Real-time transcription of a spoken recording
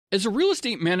As a real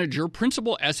estate manager,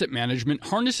 Principal Asset Management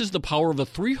harnesses the power of a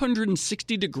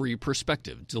 360-degree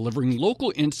perspective, delivering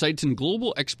local insights and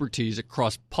global expertise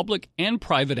across public and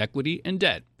private equity and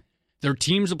debt. Their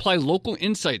teams apply local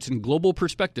insights and global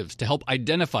perspectives to help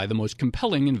identify the most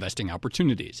compelling investing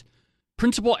opportunities.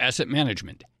 Principal Asset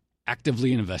Management.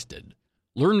 Actively invested.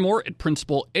 Learn more at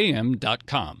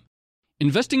principalam.com.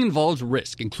 Investing involves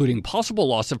risk, including possible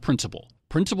loss of principal.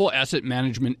 Principal Asset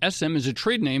Management SM is a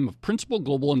trade name of Principal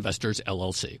Global Investors,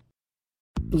 LLC.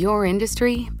 Your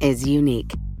industry is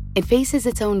unique. It faces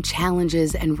its own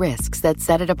challenges and risks that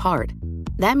set it apart.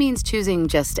 That means choosing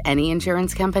just any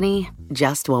insurance company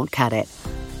just won't cut it.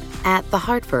 At The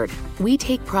Hartford, we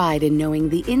take pride in knowing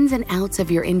the ins and outs of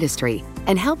your industry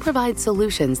and help provide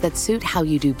solutions that suit how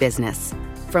you do business.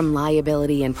 From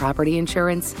liability and property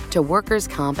insurance to workers'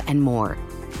 comp and more.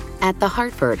 At The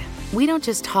Hartford, we don't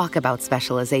just talk about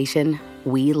specialization,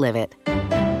 we live it.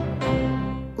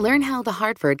 Learn how The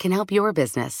Hartford can help your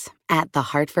business at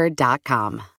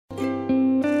thehartford.com.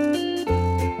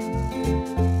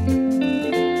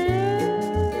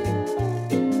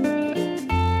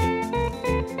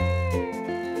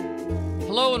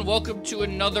 Hello and welcome to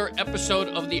another episode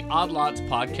of the Odd Lots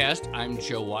podcast. I'm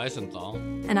Joe Weisenthal.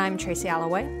 And I'm Tracy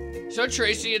Alloway. So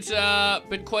Tracy, it's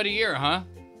been quite a year, huh?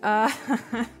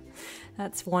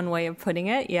 That's one way of putting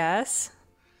it, yes.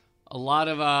 A lot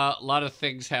of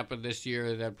things happened this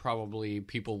year that probably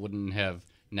people wouldn't have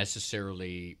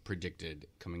necessarily predicted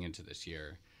coming into this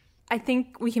year. I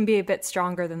think we can be a bit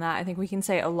stronger than that. I think we can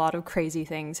say a lot of crazy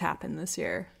things happened this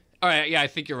year. All right, yeah, I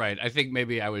think you're right. I think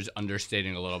maybe I was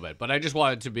understating a little bit, but I just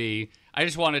wanted to be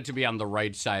on the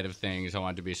right side of things. I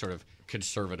wanted to be sort of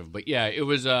conservative. But yeah, it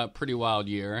was a pretty wild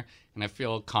year, and I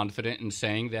feel confident in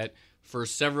saying that for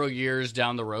several years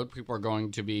down the road, people are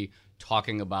going to be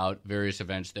talking about various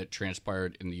events that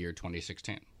transpired in the year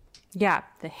 2016. Yeah,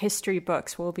 the history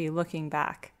books will be looking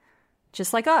back,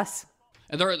 just like us.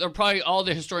 And they're probably, all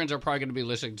the historians are probably going to be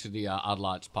listening to the Odd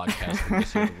Lots podcast from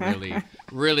this year to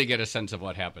really get a sense of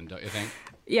what happened, don't you think?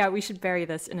 Yeah, we should bury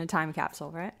this in a time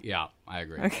capsule, right? Yeah, I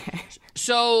agree. Okay.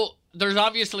 So there's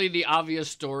obviously the obvious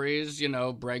stories, you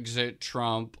know, Brexit,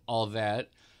 Trump, all that.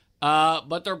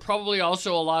 But there are probably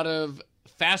also a lot of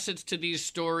facets to these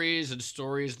stories and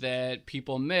stories that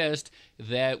people missed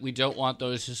that we don't want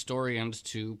those historians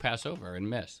to pass over and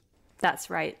miss. That's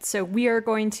right. So we are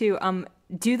going to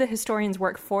do the historians'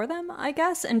 work for them, I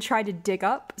guess, and try to dig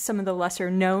up some of the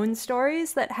lesser known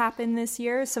stories that happened this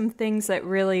year, some things that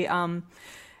really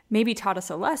maybe taught us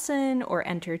a lesson or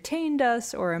entertained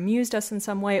us or amused us in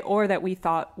some way, or that we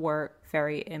thought were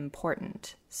very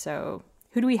important. So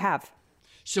who do we have?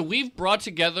 So we've brought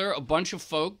together a bunch of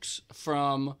folks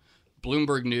from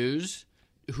Bloomberg News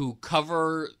who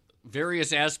cover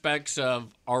various aspects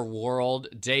of our world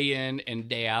day in and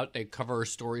day out. They cover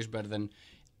stories better than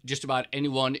just about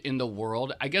anyone in the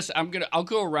world. I guess I'll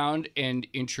go around and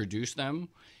introduce them,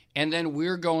 and then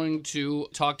we're going to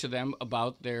talk to them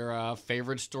about their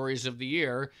favorite stories of the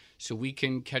year so we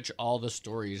can catch all the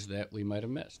stories that we might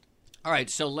have missed. All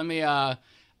right, so let me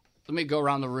go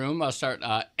around the room. I'll start.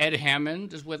 Ed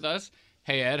Hammond is with us.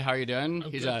 Hey, Ed, how are you doing?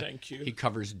 Good, thank you. He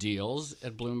covers deals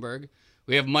at Bloomberg.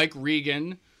 We have Mike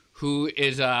Regan, who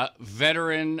is a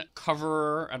veteran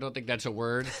coverer, I don't think that's a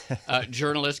word,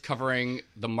 journalist covering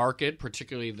the market,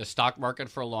 particularly the stock market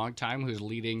for a long time, who's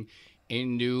leading a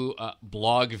new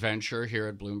blog venture here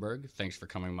at Bloomberg. Thanks for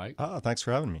coming, Mike. Oh, thanks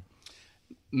for having me.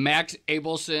 Max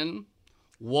Abelson,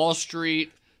 Wall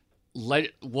Street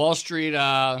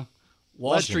Whisperer,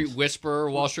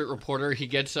 Wall Street reporter. He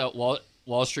gets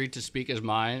Wall Street to speak his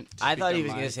mind. I thought he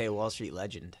was going to say Wall Street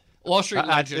legend. Wall Street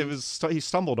legend. He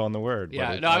stumbled on the word.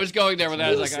 Yeah, I was going there with that.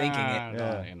 I was like, thinking it.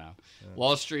 Yeah. You know.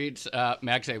 Wall Street's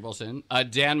Max Abelson.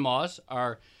 Dan Moss,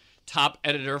 our top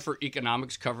editor for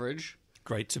economics coverage.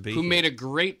 Great to be who here. made a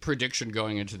great prediction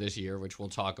going into this year, which we'll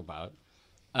talk about.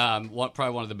 Probably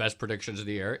one of the best predictions of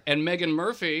the year. And Megan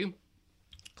Murphy,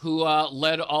 who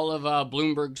led all of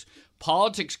Bloomberg's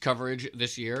politics coverage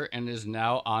this year and is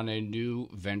now on a new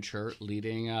venture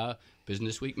leading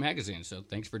Business Week magazine. So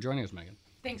thanks for joining us, Megan.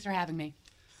 Thanks for having me.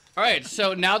 All right,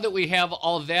 so now that we have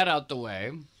all that out the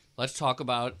way, let's talk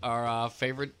about our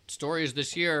favorite stories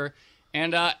this year.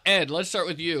 And Ed, let's start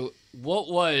with you.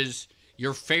 What was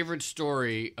your favorite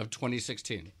story of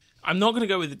 2016? I'm not going to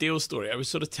go with the deal story. I was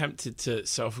sort of tempted to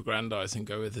self-aggrandize and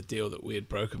go with the deal that we had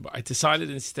broken, but I decided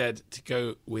instead to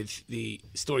go with the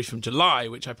story from July,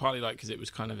 which I partly like because it was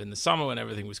kind of in the summer when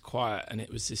everything was quiet, and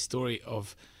it was this story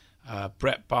of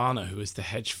Brett Barner, who was the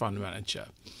hedge fund manager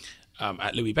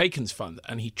at Louis Bacon's fund,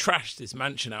 and he trashed his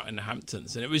mansion out in the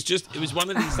Hamptons, and it was one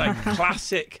of these like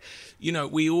classic,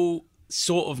 we all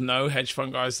sort of know hedge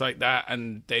fund guys like that,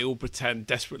 and they all pretend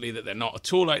desperately that they're not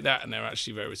at all like that, and they're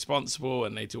actually very responsible,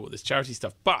 and they do all this charity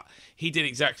stuff. But he did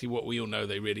exactly what we all know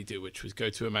they really do, which was go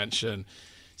to a mansion,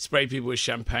 spray people with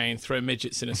champagne, throw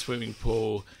midgets in a swimming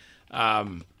pool,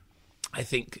 I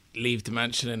think leave the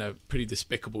mansion in a pretty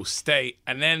despicable state.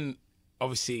 And then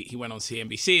obviously he went on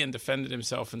CNBC and defended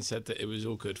himself and said that it was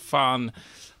all good fun,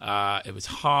 it was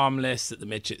harmless, that the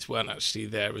midgets weren't actually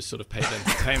there as sort of paid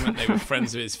entertainment, they were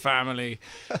friends of his family.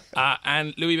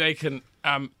 And Louis Bacon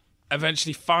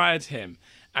eventually fired him,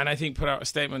 and I think put out a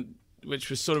statement which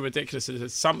was sort of ridiculous. It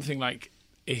said something like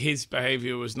his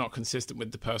behavior was not consistent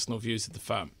with the personal views of the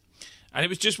firm. And it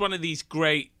was just one of these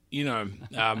great,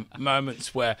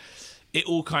 moments where it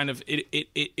all kind of,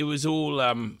 it was all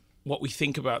what we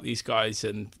think about these guys.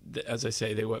 And as I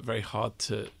say, they worked very hard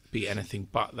to be anything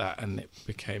but that. And it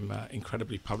became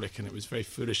incredibly public. And it was very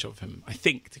foolish of him, I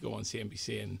think, to go on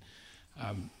CNBC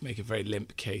and make a very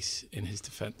limp case in his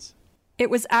defense. It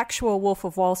was actual Wolf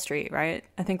of Wall Street, right?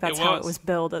 I think that's how it was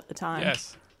billed at the time.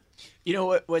 Yes. You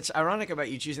know what's ironic about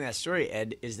you choosing that story,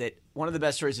 Ed, is that one of the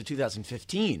best stories of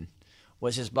 2015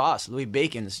 was his boss, Louis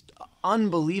Bacon's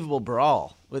unbelievable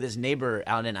brawl with his neighbor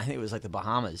out in, I think it was like the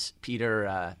Bahamas,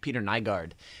 Peter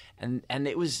Nygaard. And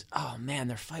it was, oh man,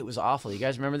 their fight was awful. You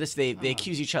guys remember this? They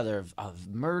accuse each other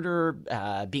of murder,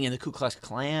 being in the Ku Klux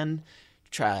Klan,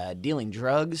 dealing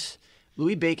drugs.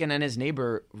 Louis Bacon and his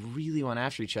neighbor really went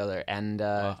after each other. And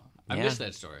I missed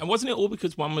that story. And wasn't it all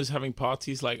because one was having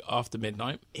parties like after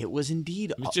midnight? It was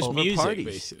indeed. It was just over music, parties.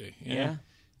 basically. Yeah.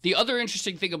 The other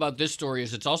interesting thing about this story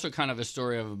is it's also kind of a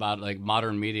story about like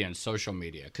modern media and social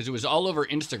media, because it was all over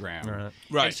Instagram.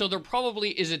 Right. And so there probably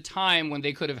is a time when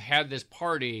they could have had this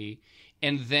party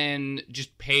and then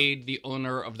just paid the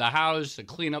owner of the house a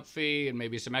cleanup fee and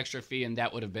maybe some extra fee, and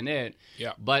that would have been it.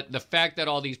 Yeah. But the fact that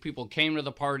all these people came to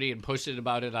the party and posted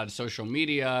about it on social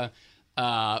media,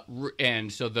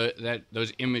 and so that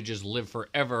those images live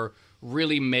forever,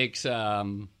 really makes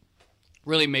it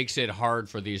hard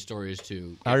for these stories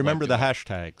to. I remember the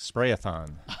hashtag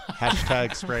Sprayathon.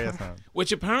 Hashtag Sprayathon.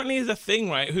 Which apparently is a thing,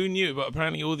 right? Who knew? But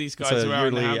apparently all these guys It's a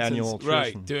around the yearly Hamptons, annual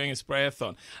right, tradition. doing a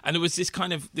sprayathon. And there was this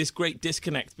great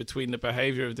disconnect between the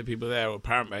behavior of the people there, or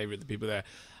apparent behavior of the people there,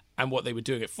 and what they were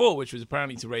doing it for, which was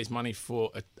apparently to raise money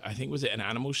for, I think, was it an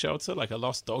animal shelter, like a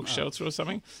lost dog shelter or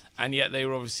something? And yet they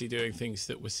were obviously doing things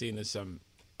that were seen as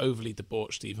overly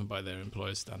debauched even by their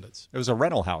employers' standards. It was a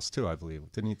rental house too, I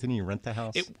believe. Didn't he rent the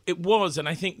house? It was, and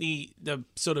I think the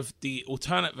sort of the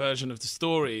alternate version of the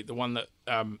story, the one that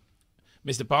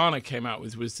Mr. Barner came out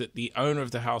with, was that the owner of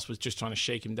the house was just trying to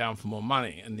shake him down for more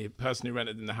money, and the person who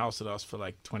rented in the house had asked for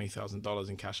like $20,000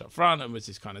 in cash up front, and was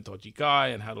this kind of dodgy guy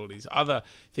and had all these other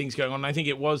things going on. And I think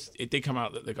it did come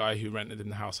out that the guy who rented in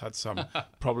the house had some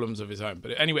problems of his own.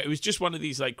 But anyway, it was just one of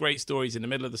these like great stories in the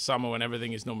middle of the summer when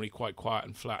everything is normally quite quiet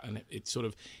and flat, and it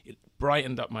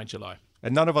brightened up my July.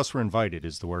 And none of us were invited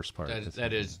is the worst part.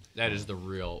 That is the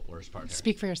real worst part here.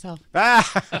 Speak for yourself.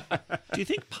 Do you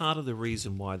think part of the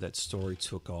reason why that story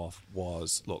took off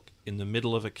was, look, in the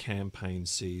middle of a campaign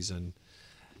season,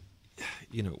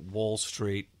 Wall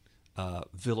Street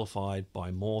vilified by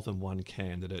more than one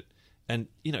candidate, and,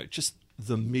 just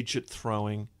the midget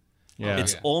throwing,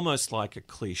 it's almost like a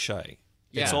cliche.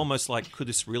 It's almost like, could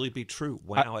this really be true?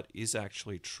 Wow, it is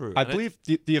actually true. I believe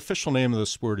the official name of the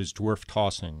sport is dwarf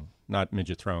tossing, not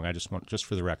midget throwing. I just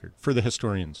for the record, for the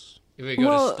historians. If we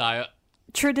go to style.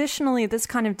 Traditionally, this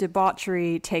kind of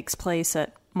debauchery takes place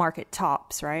at market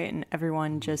tops, right? And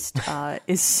everyone just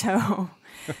is so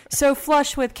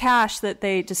flush with cash that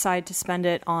they decide to spend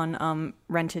it on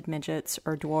rented midgets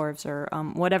or dwarves or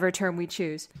whatever term we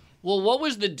choose. Well, what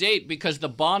was the date? Because the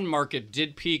bond market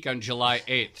did peak on July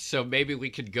 8th, so maybe we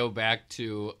could go back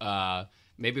to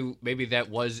maybe that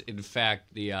was in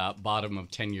fact the bottom of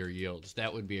 10-year yields.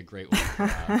 That would be a great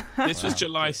one. This was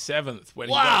July 7th when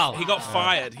he got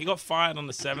fired. He got fired on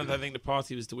the 7th. I think the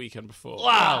party was the weekend before.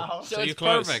 Wow, so it's you're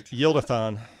close. perfect.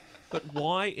 Yieldathon. But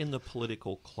why, in the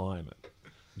political climate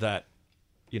that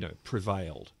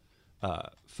prevailed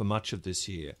for much of this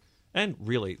year, and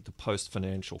really the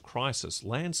post-financial crisis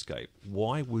landscape,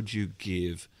 why would you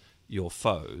give your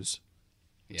foes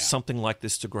something like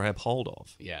this to grab hold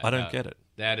of? I don't get it.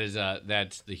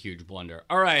 That's the huge blunder.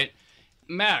 All right,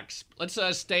 Max, let's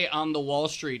stay on the Wall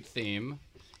Street theme,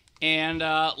 and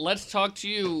let's talk to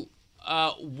you.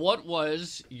 What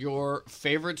was your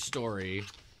favorite story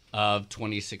of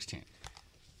 2016?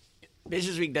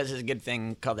 Business Week does this good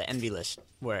thing called the Envy List,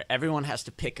 where everyone has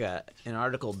to pick an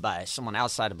article by someone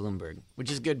outside of Bloomberg,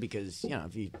 which is good because,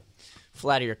 if you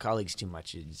flatter your colleagues too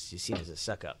much, you're seen as a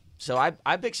suck-up. So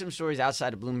I picked some stories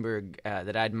outside of Bloomberg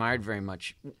that I admired very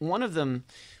much. One of them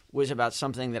was about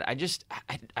something that I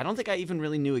don't think I even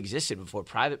really knew existed before,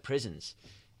 private prisons.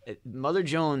 Mother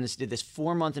Jones did this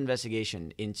 4-month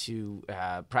investigation into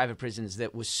private prisons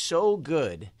that was so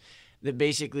good that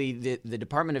basically the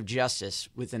Department of Justice,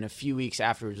 within a few weeks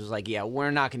afterwards, was like, yeah, we're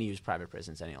not going to use private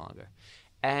prisons any longer.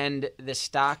 And the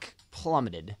stock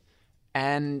plummeted.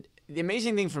 And the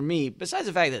amazing thing for me, besides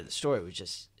the fact that the story was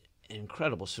just an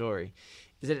incredible story,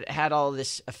 is that it had all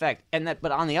this effect.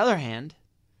 But on the other hand,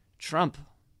 Trump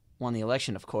won the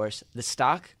election, of course. The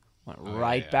stock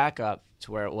went back up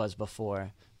to where it was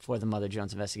before the Mother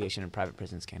Jones investigation and private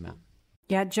prisons came out.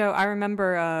 Yeah, Joe, I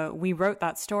remember we wrote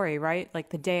that story, right? Like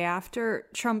the day after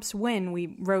Trump's win,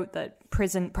 we wrote that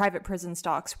private prison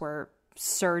stocks were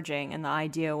surging, and the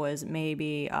idea was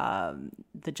maybe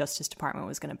the Justice Department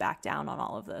was going to back down on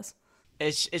all of this.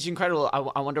 It's incredible.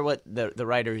 I wonder what the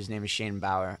writer, whose name is Shane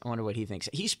Bauer, I wonder what he thinks.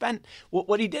 He spent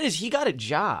what he did is he got a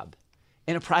job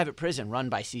in a private prison run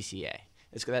by CCA.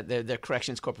 It's they're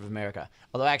Corrections Corp of America.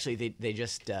 Although actually they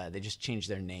just changed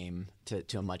their name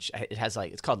to a much.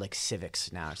 It's called like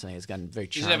Civics now or something. It's gotten very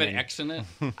charming. Does it have an X in it?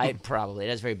 It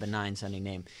has a very benign sounding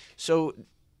name. So,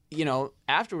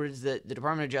 afterwards the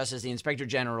Department of Justice, the Inspector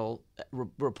General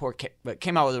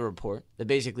came out with a report that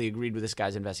basically agreed with this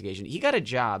guy's investigation. He got a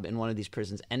job in one of these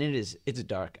prisons, and it's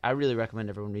dark. I really recommend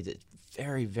everyone reads it. It's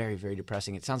very, very, very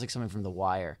depressing. It sounds like something from The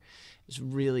Wire. It's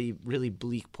really, really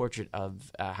bleak portrait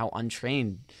of how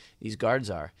untrained these guards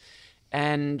are.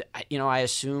 And, I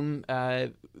assume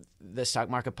the stock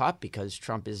market popped because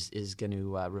Trump is going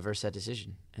to reverse that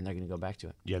decision, and they're going to go back to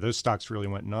it. Yeah, those stocks really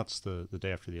went nuts the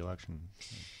day after the election.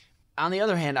 On the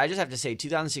other hand, I just have to say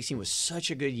 2016 was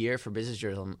such a good year for business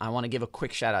journalism. I want to give a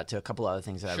quick shout out to a couple other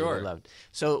things that I really loved.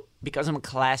 So because I'm a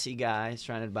classy guy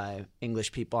surrounded by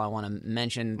English people, I want to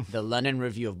mention the London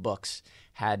Review of Books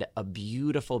had a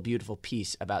beautiful, beautiful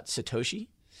piece about Satoshi.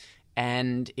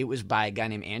 And it was by a guy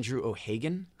named Andrew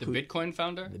O'Hagan. The Bitcoin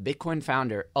founder? The Bitcoin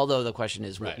founder. Although the question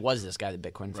is, was this guy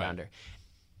the Bitcoin founder?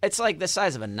 It's like the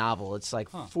size of a novel. It's like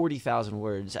 40,000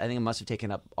 words. I think it must have taken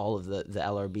up all of the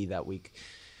LRB that week.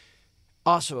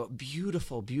 Also, a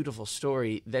beautiful, beautiful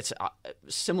story that's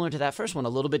similar to that first one, a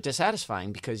little bit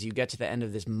dissatisfying because you get to the end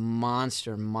of this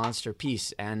monster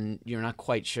piece and you're not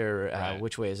quite sure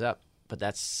which way is up. But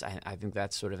I think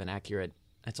that's sort of an accurate.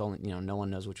 That's only no one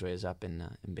knows which way is up in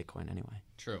Bitcoin anyway.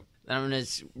 True.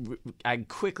 I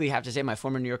quickly have to say my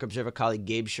former New York Observer colleague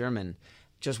Gabe Sherman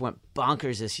just went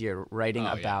bonkers this year writing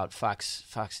about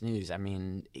Fox News. I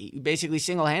mean, he basically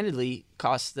single-handedly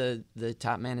cost the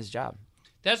top man his job.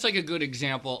 That's like a good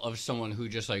example of someone who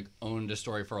just like owned a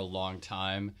story for a long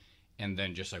time and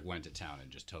then just like went to town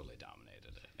and just totally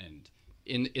dominated it.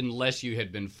 And unless you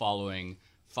had been following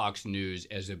Fox News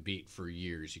as a beat for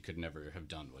years, you could never have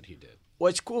done what he did.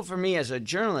 What's cool for me as a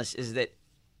journalist is that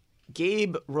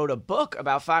Gabe wrote a book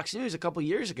about Fox News a couple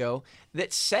years ago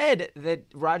that said that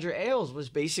Roger Ailes was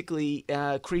basically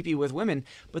creepy with women.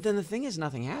 But then the thing is,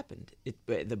 nothing happened.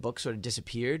 The book sort of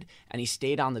disappeared, and he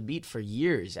stayed on the beat for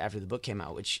years after the book came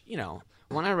out, which,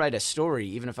 when I write a story,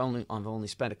 even if I've only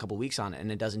spent a couple weeks on it and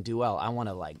it doesn't do well, I want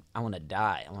to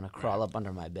die. I want to crawl up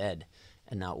under my bed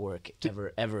and not work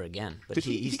ever again. But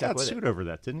he stuck with it. He got sued over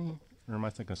that, didn't he? Or am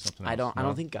I thinking of something else? I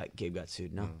don't think Gabe got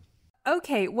sued, no.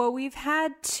 Okay, well, we've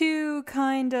had two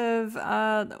kind of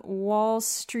Wall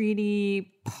Streety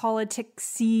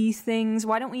politics-y things.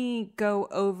 Why don't we go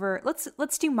over?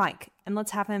 Let's do Mike, and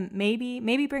let's have him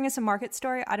maybe bring us a market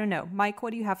story. I don't know, Mike. What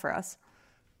do you have for us?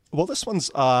 Well, this one's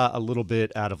a little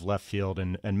bit out of left field,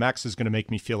 and Max is going to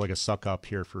make me feel like a suck up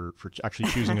here for actually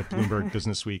choosing a Bloomberg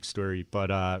Business Week story,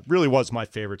 but really was my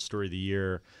favorite story of the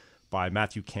year by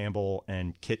Matthew Campbell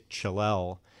and Kit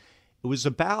Chellel. It was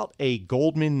about a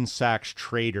Goldman Sachs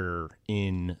trader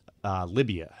in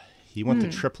Libya. He went to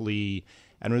Tripoli,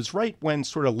 and it was right when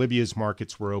sort of Libya's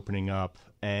markets were opening up.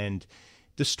 And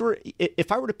the story,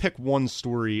 if I were to pick one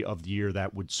story of the year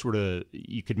that would sort of,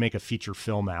 you could make a feature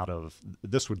film out of,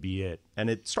 this would be it. And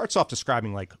it starts off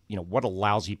describing what a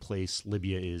lousy place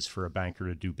Libya is for a banker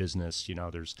to do business.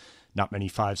 There's not many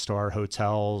 5-star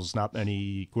hotels, not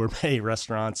many gourmet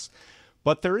restaurants.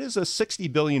 But there is a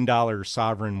 $60 billion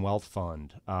sovereign wealth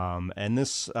fund. And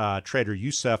this trader,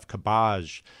 Youssef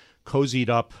Kabaj, cozied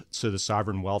up to the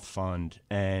sovereign wealth fund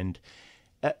and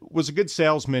was a good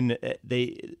salesman.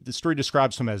 The story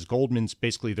describes him as Goldman's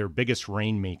basically their biggest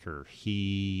rainmaker.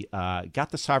 He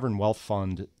got the sovereign wealth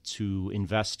fund to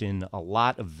invest in a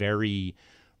lot of very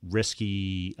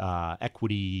risky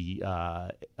equity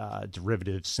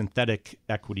derivatives, synthetic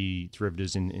equity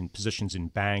derivatives in positions in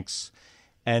banks.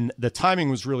 And the timing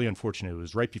was really unfortunate. It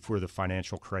was right before the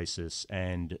financial crisis,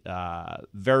 and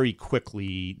very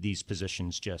quickly these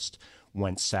positions just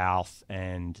went south,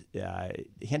 and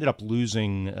he ended up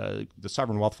losing, the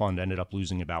Sovereign Wealth Fund ended up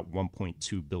losing about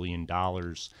 $1.2 billion.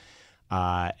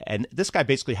 And this guy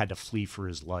basically had to flee for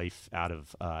his life out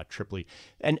of Tripoli.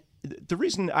 And the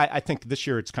reason I think this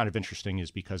year it's kind of interesting is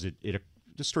because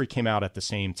this story came out at the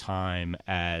same time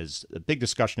as a big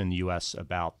discussion in the U.S.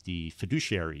 about the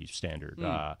fiduciary standard.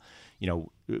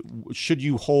 Should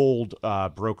you hold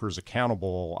brokers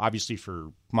accountable, obviously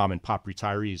for mom and pop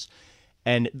retirees?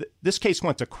 And this case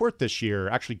went to court this year.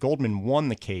 Actually, Goldman won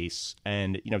the case.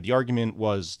 And, the argument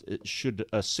was, should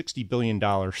a $60 billion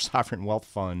sovereign wealth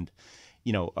fund,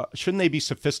 shouldn't they be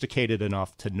sophisticated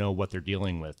enough to know what they're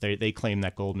dealing with? They claim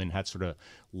that Goldman had sort of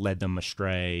led them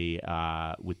astray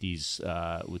with these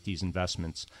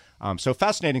investments. So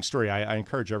fascinating story. I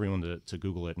encourage everyone to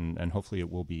Google it, and hopefully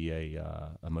it will be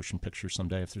a motion picture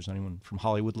someday if there's anyone from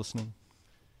Hollywood listening.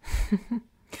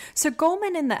 So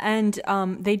Goldman, in the end,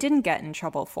 they didn't get in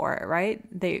trouble for it, right?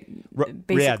 They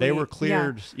were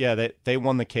cleared. Yeah, they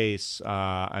won the case.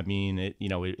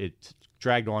 It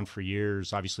dragged on for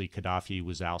years. Obviously, Gaddafi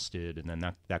was ousted, and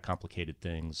then that complicated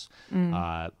things.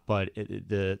 But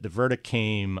the verdict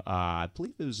came, I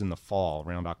believe it was in the fall,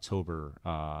 around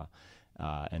October,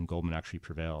 and Goldman actually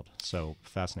prevailed. So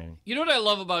fascinating. You know what I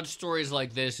love about stories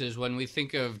like this is when we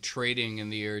think of trading in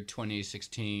the year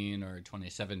 2016 or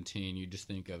 2017, you just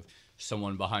think of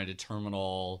someone behind a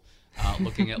terminal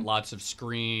looking at lots of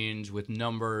screens with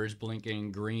numbers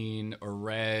blinking green or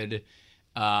red,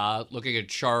 looking at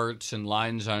charts and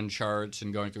lines on charts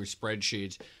and going through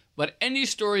spreadsheets. But any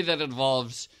story that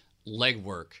involves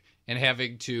legwork and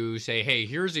having to say, hey,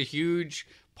 here's a huge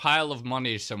pile of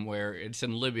money somewhere, it's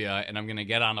in Libya, and I'm going to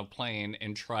get on a plane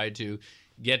and try to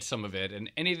get some of it. And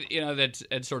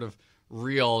that's sort of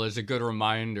real is a good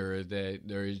reminder that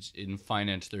there is, in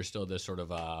finance, there's still this sort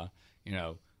of,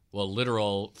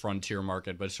 literal frontier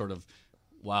market, but sort of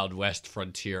Wild West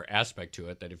frontier aspect to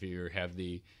it, that if you have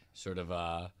the sort of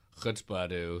chutzpah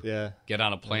to get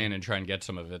on a plane and try and get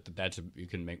some of it, you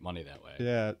can make money that way.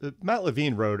 Yeah, Matt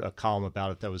Levine wrote a column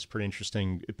about it that was pretty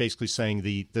interesting, basically saying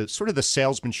the sort of the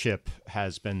salesmanship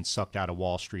has been sucked out of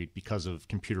Wall Street because of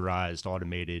computerized,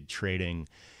 automated trading.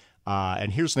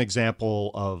 And here's an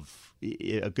example of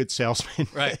a good salesman,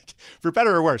 right? For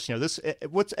better or worse.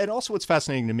 What's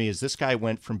fascinating to me is this guy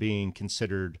went from being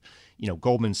considered,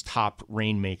 Goldman's top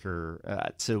rainmaker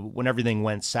to when everything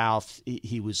went south,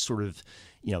 he was sort of,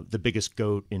 the biggest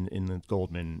goat in the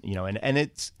Goldman, and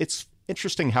it's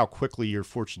interesting how quickly your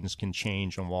fortunes can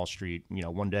change on Wall Street.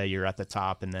 One day you're at the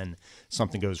top and then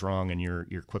something goes wrong and you're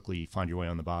quickly find your way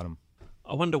on the bottom.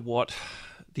 I wonder what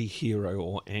the hero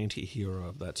or anti-hero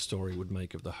of that story would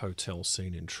make of the hotel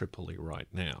scene in Tripoli right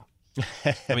now.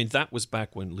 I mean, that was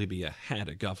back when Libya had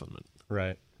a government.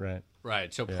 Right.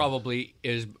 So probably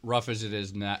as rough as it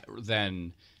is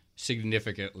then,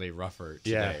 significantly rougher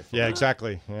today. Yeah,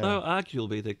 exactly. Yeah. Though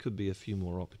arguably there could be a few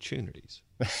more opportunities.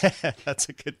 That's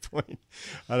a good point.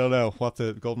 I don't know.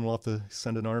 Goldman will have to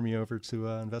send an army over to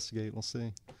investigate. We'll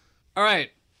see. All right.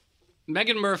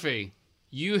 Meghan Murphy,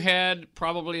 you had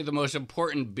probably the most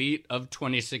important beat of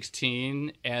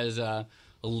 2016 as a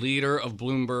leader of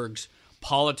Bloomberg's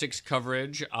politics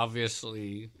coverage.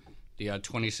 Obviously, the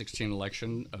 2016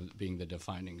 election being the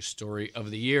defining story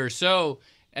of the year. So,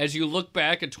 as you look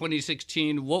back at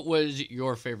 2016, what was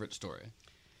your favorite story?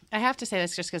 I have to say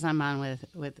this just because I'm on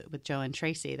with Joe and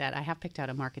Tracy, that I have picked out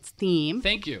a markets theme.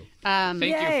 Thank you. Thank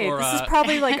you for this is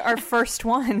probably like our first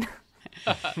one.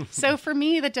 So for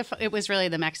me, it was really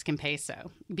the Mexican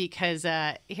peso, because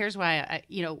here's why.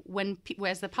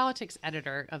 As the politics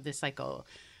editor of this cycle,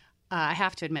 I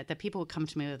have to admit that people would come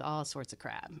to me with all sorts of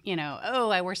crap.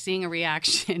 We're seeing a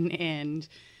reaction in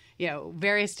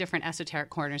various different esoteric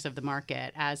corners of the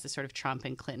market as the sort of Trump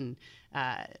and Clinton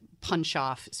punch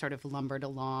off sort of lumbered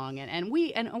along, and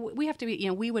we have to be,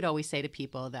 we would always say to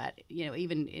people that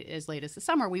even as late as the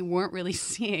summer we weren't really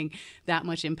seeing that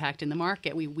much impact in the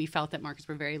market. We felt that markets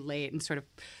were very late and sort of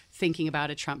thinking about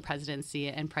a Trump presidency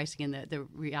and pricing in the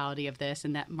reality of this,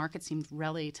 and that market seemed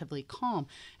relatively calm.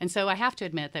 And so I have to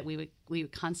admit that we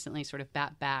would constantly sort of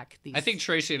bat back these. I think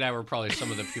Tracy and I were probably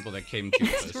some of the people that came to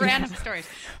us. Random stories.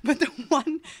 But the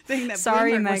one thing that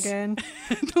sorry, Megan.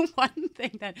 The one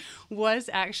thing that was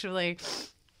actually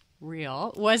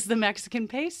real was the Mexican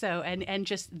peso, and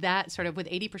just that sort of with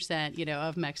 80%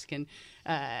 of Mexican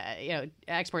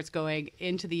exports going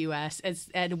into the U.S.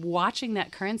 And watching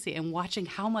that currency and watching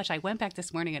how much I went back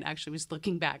this morning and actually was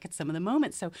looking back at some of the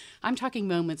moments. So I'm talking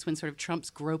moments when sort of Trump's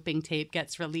groping tape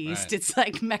gets released. Right. It's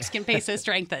like Mexican peso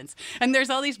strengthens. And there's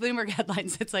all these Bloomberg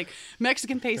headlines. It's like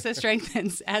Mexican peso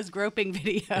strengthens as groping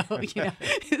video,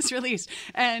 is released.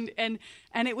 And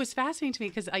it was fascinating to me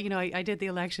because, I did the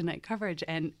election night coverage.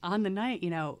 And on the night,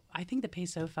 I think the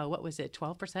peso fell, what was it,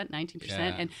 12%, 19%?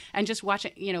 Yeah. And just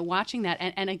watching that.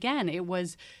 And again, it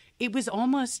was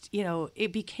almost,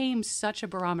 it became such a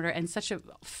barometer and such a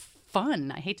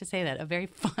fun, I hate to say that, a very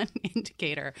fun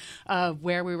indicator of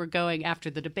where we were going after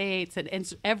the debates.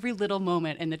 And every little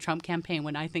moment in the Trump campaign,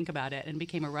 when I think about it, and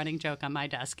became a running joke on my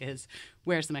desk, is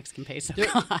where's the Mexican peso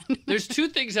gone? There's two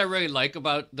things I really like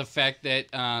about the fact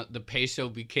that the peso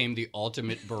became the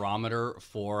ultimate barometer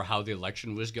for how the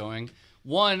election was going.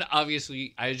 One,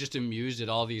 obviously, I was just amused at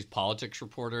all these politics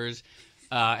reporters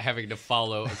having to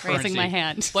follow a currency. Raising my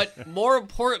hand. But more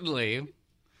importantly,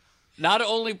 not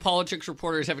only politics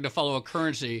reporters having to follow a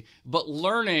currency, but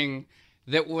learning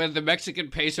that when the Mexican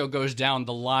peso goes down,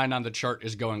 the line on the chart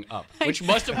is going up, which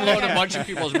must have blown a bunch of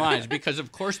people's minds because,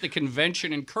 of course, the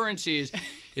convention in currencies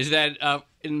is that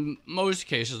in most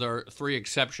cases, there are three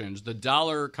exceptions. The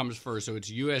dollar comes first, so it's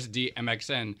USD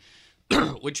MXN,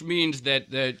 which means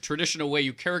that the traditional way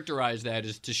you characterize that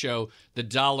is to show the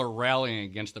dollar rallying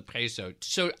against the peso.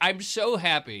 So I'm so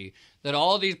happy that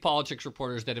all of these politics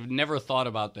reporters that have never thought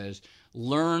about this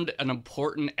learned an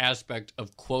important aspect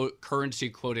of currency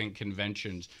quoting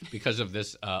conventions because of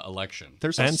this election.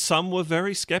 And some were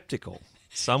very skeptical.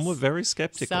 Some were very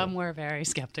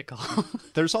skeptical.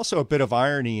 There's also a bit of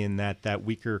irony in that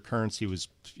weaker currency was,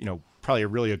 probably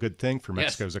really a good thing for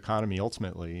Mexico's economy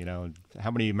ultimately. How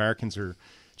many Americans are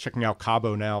checking out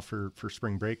Cabo now for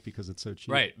spring break because it's so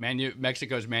cheap? Right.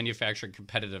 Mexico's manufacturing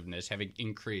competitiveness having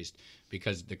increased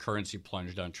because the currency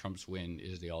plunged on Trump's win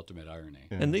is the ultimate irony.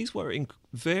 Yeah. And these were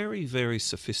very, very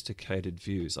sophisticated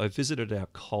views. I visited our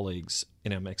colleagues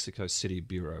in our Mexico City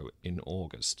bureau in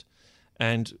August.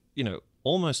 And,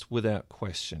 almost without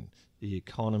question, the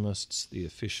economists, the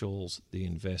officials, the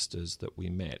investors that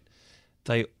we met,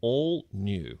 they all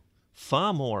knew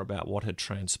far more about what had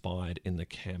transpired in the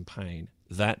campaign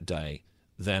that day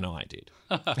than I did.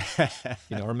 I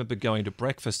remember going to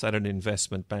breakfast at an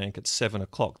investment bank at 7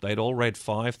 o'clock. They'd all read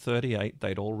 538.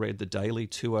 They'd all read the Daily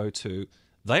 202.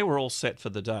 They were all set for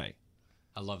the day.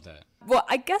 I love that. Well,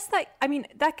 I guess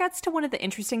that gets to one of the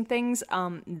interesting things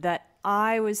that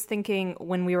I was thinking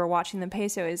when we were watching the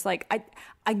peso is like,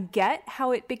 I get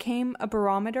how it became a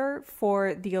barometer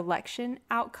for the election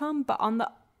outcome, but on the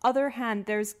other hand,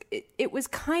 it was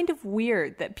kind of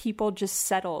weird that people just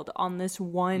settled on this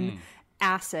one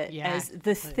asset as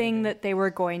the thing that they were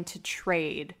going to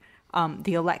trade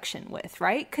the election with,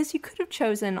 right? Because you could have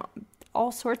chosen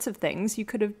all sorts of things. You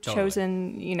could have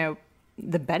chosen,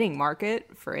 the betting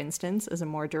market, for instance, as a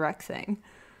more direct thing.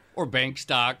 Or bank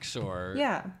stocks or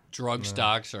drug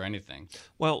stocks or anything.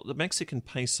 Well, the Mexican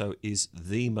peso is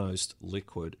the most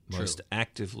liquid, most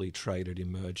actively traded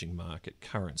emerging market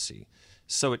currency.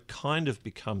 So it kind of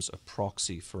becomes a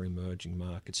proxy for emerging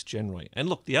markets generally. And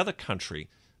look, the other country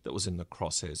that was in the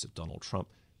crosshairs of Donald Trump,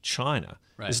 China,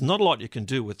 there's not a lot you can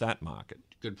do with that market.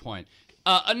 Good point.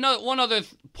 One other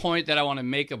point that I want to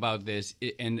make about this,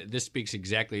 and this speaks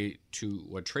exactly to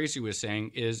what Tracy was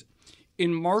saying, is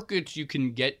in markets you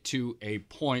can get to a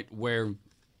point where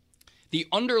the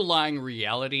underlying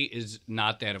reality is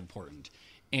not that important.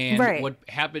 And what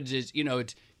happens is,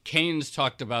 it's Keynes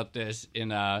talked about this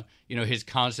in his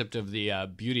concept of the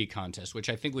beauty contest, which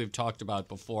I think we've talked about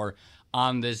before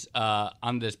on this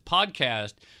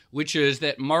podcast, which is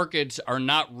that markets are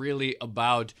not really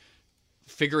about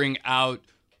figuring out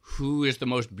who is the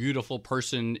most beautiful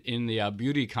person in the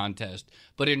beauty contest,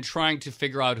 but in trying to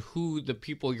figure out who the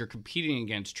people you're competing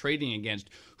against, trading against,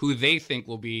 who they think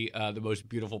will be the most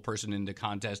beautiful person in the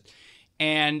contest.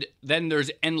 And then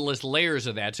there's endless layers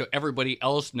of that, so everybody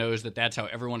else knows that that's how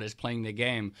everyone is playing the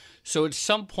game. So at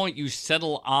some point you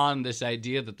settle on this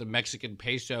idea that the Mexican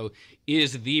peso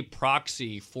is the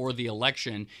proxy for the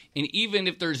election. And even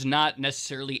if there's not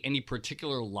necessarily any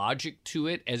particular logic to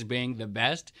it as being the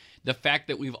best, the fact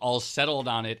that we've all settled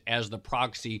on it as the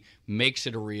proxy makes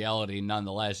it a reality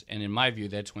nonetheless. And in my view,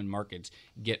 that's when markets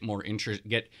get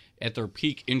at their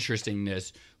peak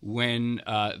interestingness, when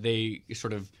they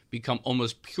sort of become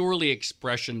almost purely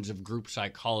expressions of group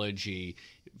psychology,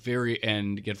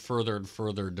 and get further and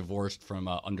further divorced from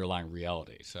underlying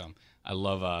reality. So I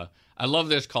love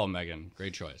this call, Megan.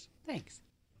 Great choice. Thanks.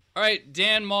 All right,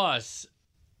 Dan Moss,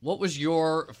 what was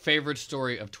your favorite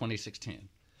story of 2016?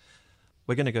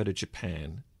 We're going to go to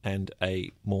Japan and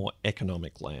a more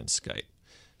economic landscape.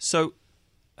 So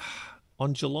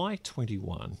on July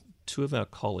 21, two of our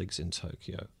colleagues in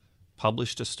Tokyo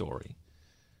published a story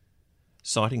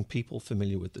citing people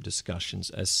familiar with the discussions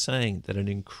as saying that an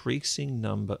increasing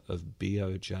number of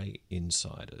BOJ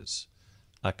insiders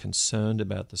are concerned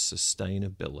about the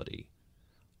sustainability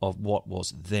of what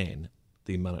was then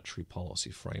the monetary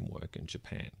policy framework in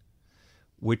Japan,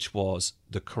 which was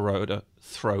the Kuroda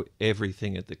throw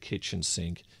everything at the kitchen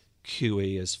sink,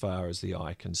 QE as far as the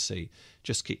eye can see,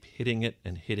 just keep hitting it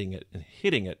and hitting it and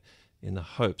hitting it in the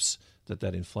hopes that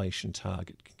that inflation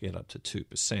target can get up to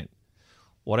 2%.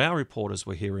 What our reporters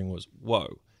were hearing was,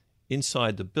 whoa,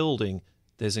 inside the building,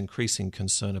 there's increasing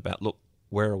concern about, look,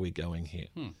 where are we going here?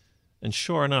 And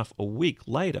sure enough, a week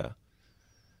later,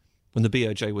 when the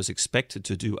BOJ was expected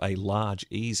to do a large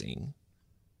easing,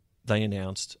 they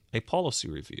announced a policy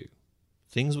review.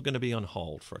 Things were going to be on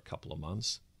hold for a couple of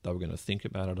months. They were going to think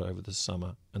about it over the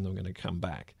summer, and they were going to come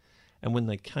back. And when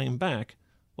they came back,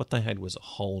 what they had was a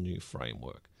whole new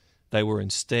framework. They were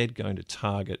instead going to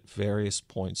target various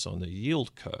points on the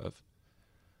yield curve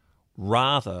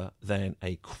rather than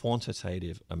a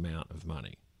quantitative amount of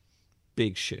money.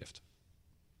 Big shift.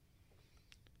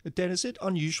 Dan, is it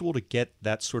unusual to get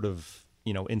that sort of,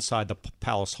 inside the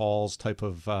palace halls type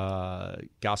of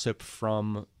gossip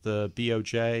from the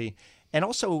BOJ? And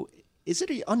also, is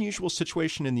it an unusual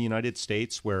situation in the United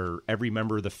States where every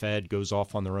member of the Fed goes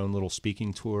off on their own little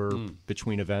speaking tour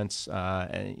between events?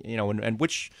 And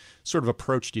which sort of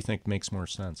approach do you think makes more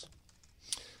sense?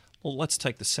 Well, let's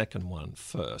take the second one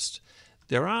first.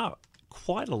 There are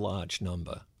quite a large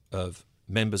number of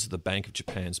members of the Bank of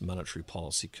Japan's Monetary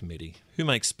Policy Committee who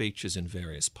make speeches in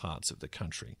various parts of the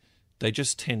country. They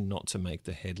just tend not to make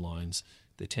the headlines.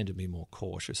 They tend to be more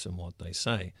cautious in what they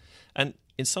say. And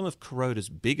in some of Kuroda's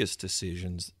biggest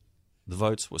decisions, the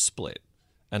votes were split,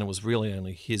 and it was really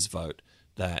only his vote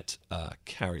that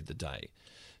carried the day.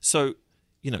 So,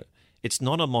 it's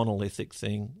not a monolithic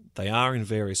thing. They are in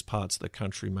various parts of the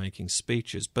country making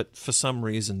speeches, but for some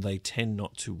reason they tend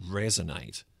not to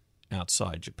resonate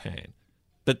outside Japan.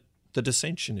 But the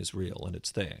dissension is real, and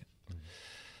it's there.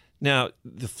 Now,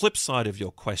 the flip side of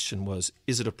your question was,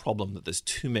 is it a problem that there's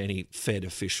too many Fed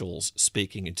officials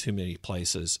speaking in too many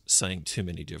places, saying too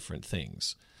many different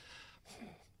things?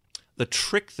 The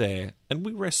trick there, and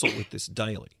we wrestle with this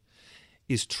daily,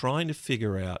 is trying to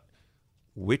figure out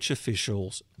which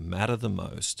officials matter the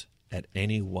most at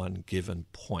any one given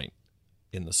point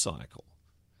in the cycle.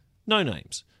 No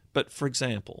names, but for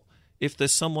example, if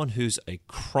there's someone who's a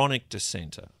chronic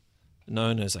dissenter,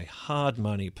 known as a hard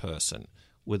money person,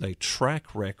 with a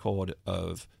track record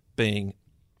of being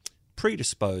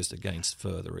predisposed against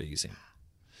further easing,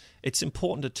 it's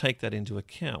important to take that into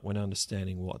account when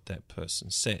understanding what that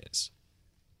person says.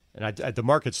 And the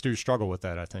markets do struggle with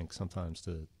that, I think, sometimes.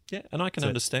 Yeah, and I can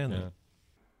understand that.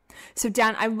 So,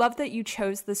 Dan, I love that you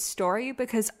chose this story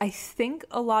because I think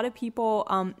a lot of people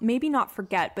maybe not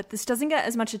forget, but this doesn't get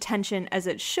as much attention as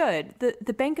it should.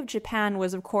 The Bank of Japan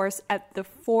was, of course, at the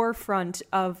forefront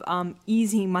of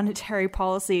easy monetary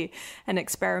policy and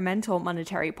experimental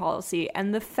monetary policy.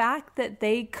 And the fact that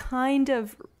they kind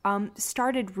of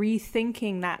started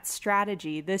rethinking that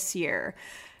strategy this year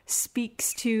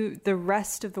speaks to the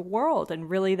rest of the world and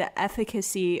really the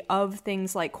efficacy of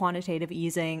things like quantitative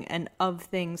easing and of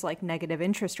things like negative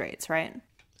interest rates, right?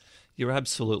 You're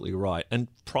absolutely right. And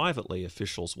privately,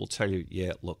 officials will tell you,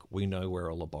 yeah, look, we know we're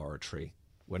a laboratory.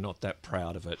 We're not that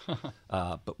proud of it,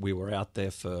 but we were out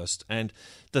there first. And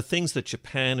the things that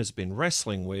Japan has been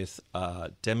wrestling with,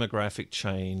 demographic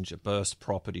change, a burst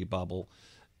property bubble,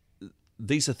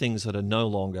 these are things that are no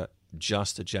longer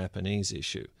just a Japanese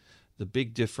issue. The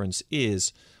big difference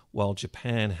is, while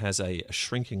Japan has a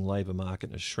shrinking labour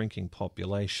market and a shrinking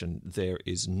population, there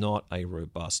is not a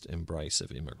robust embrace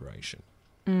of immigration.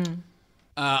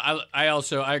 I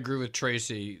agree with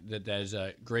Tracy that is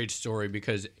a great story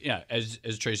because,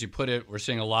 as Tracy put it, we're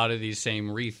seeing a lot of these same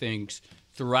rethinks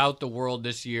throughout the world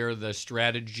this year. The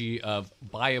strategy of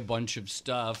buy a bunch of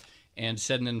stuff and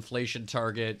set an inflation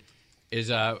target is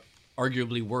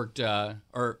arguably worked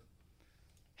or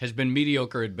has been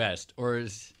mediocre at best, or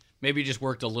is maybe just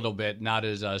worked a little bit, not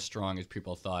as strong as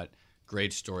people thought.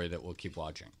 Great story that we'll keep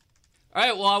watching. All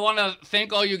right, well, I want to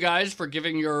thank all you guys for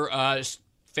giving your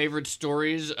favorite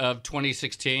stories of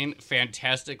 2016.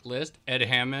 Fantastic list. Ed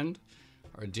Hammond,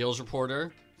 our deals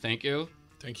reporter, thank you.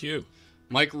 Thank you.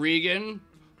 Mike Regan,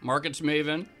 markets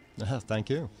maven. Thank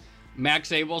you. Max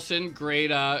Abelson,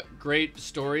 great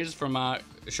stories from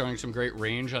showing some great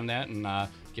range on that and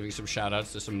giving some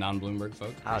shout-outs to some non-Bloomberg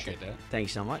folks. Appreciate that.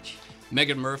 Thanks so much.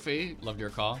 Megan Murphy, loved your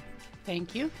call.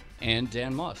 Thank you. And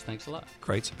Dan Moss, thanks a lot.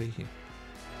 Great to be here.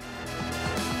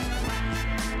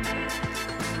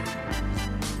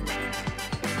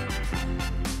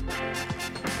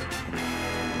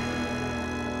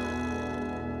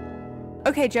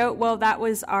 Okay, Joe. Well, that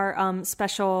was our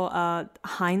special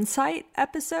hindsight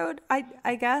episode,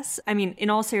 I guess. I mean, in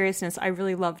all seriousness, I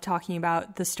really love talking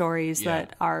about the stories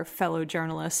that our fellow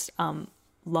journalists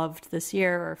loved this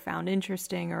year or found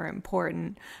interesting or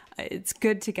important. It's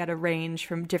good to get a range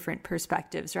from different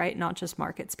perspectives, right? Not just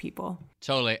markets people.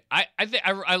 Totally. I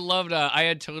loved, I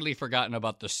had totally forgotten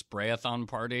about the Sprayathon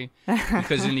party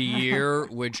because in a year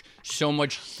which so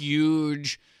much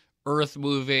huge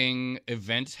earth-moving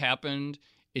events happened,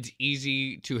 it's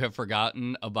easy to have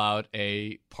forgotten about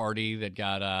a party that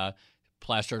got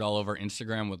plastered all over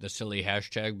Instagram with a silly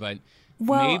hashtag, but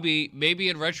maybe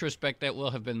in retrospect that will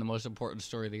have been the most important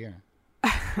story of the year.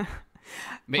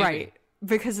 Maybe. Right,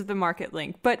 because of the market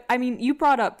link. But I mean, you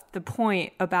brought up the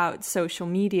point about social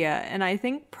media, and I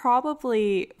think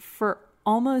probably for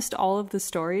almost all of the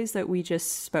stories that we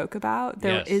just spoke about,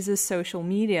 there is a social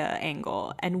media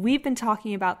angle. And we've been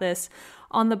talking about this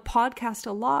on the podcast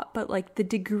a lot, but like the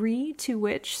degree to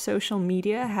which social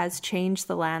media has changed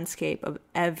the landscape of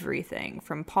everything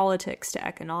from politics to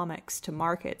economics to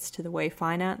markets to the way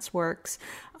finance works,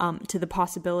 to the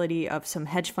possibility of some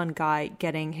hedge fund guy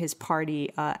getting his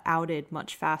party outed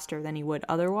much faster than he would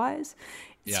otherwise.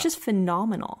 It's just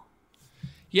phenomenal.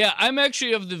 Yeah, I'm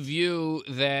actually of the view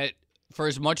that for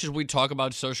as much as we talk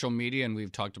about social media, and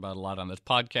we've talked about a lot on this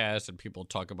podcast, and people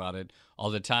talk about it all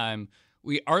the time,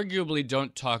 we arguably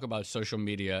don't talk about social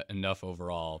media enough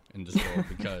overall in this world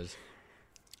because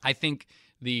I think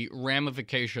the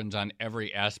ramifications on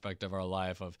every aspect of our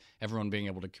life of everyone being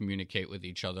able to communicate with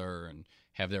each other and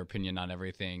have their opinion on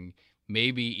everything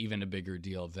may be even a bigger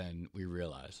deal than we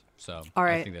realize. So all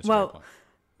right. I think that's a great point.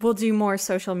 We'll do more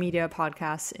social media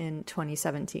podcasts in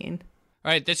 2017.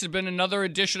 All right, this has been another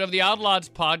edition of the Outlaws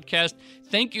podcast.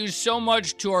 Thank you so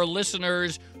much to our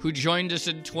listeners who joined us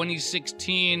in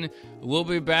 2016. We'll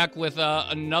be back with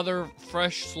another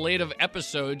fresh slate of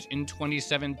episodes in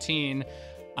 2017.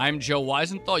 I'm Joe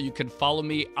Weisenthal. You can follow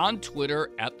me on Twitter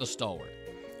at The Stalwart.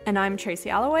 And I'm Tracy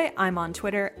Alloway. I'm on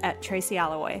Twitter at Tracy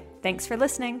Alloway. Thanks for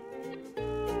listening.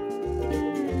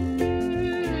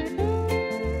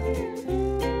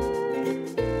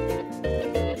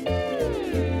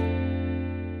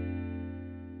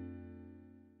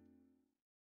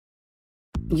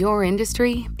 Your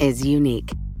industry is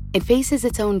unique. It faces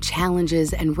its own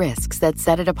challenges and risks that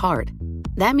set it apart.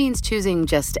 That means choosing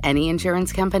just any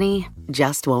insurance company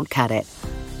just won't cut it.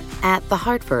 At The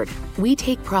Hartford, we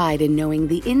take pride in knowing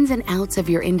the ins and outs of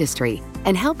your industry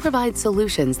and help provide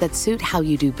solutions that suit how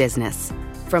you do business.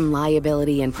 From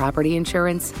liability and property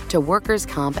insurance to workers'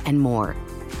 comp and more.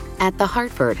 At The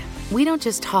Hartford, we don't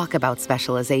just talk about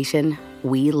specialization,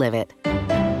 we live it.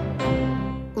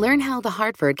 Learn how The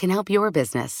Hartford can help your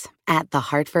business at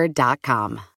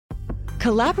thehartford.com.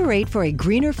 Collaborate for a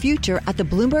greener future at the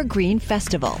Bloomberg Green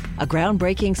Festival, a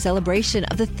groundbreaking celebration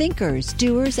of the thinkers,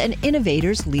 doers, and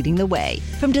innovators leading the way.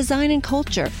 From design and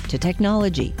culture to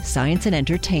technology, science, and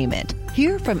entertainment.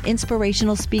 Hear from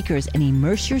inspirational speakers and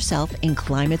immerse yourself in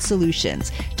climate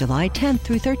solutions. July 10th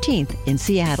through 13th in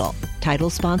Seattle.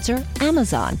 Title sponsor,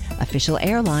 Amazon. Official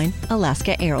airline,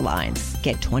 Alaska Airlines.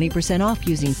 Get 20% off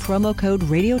using promo code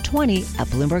radio20 at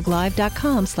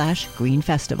BloombergLive.com/Green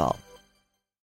Festival.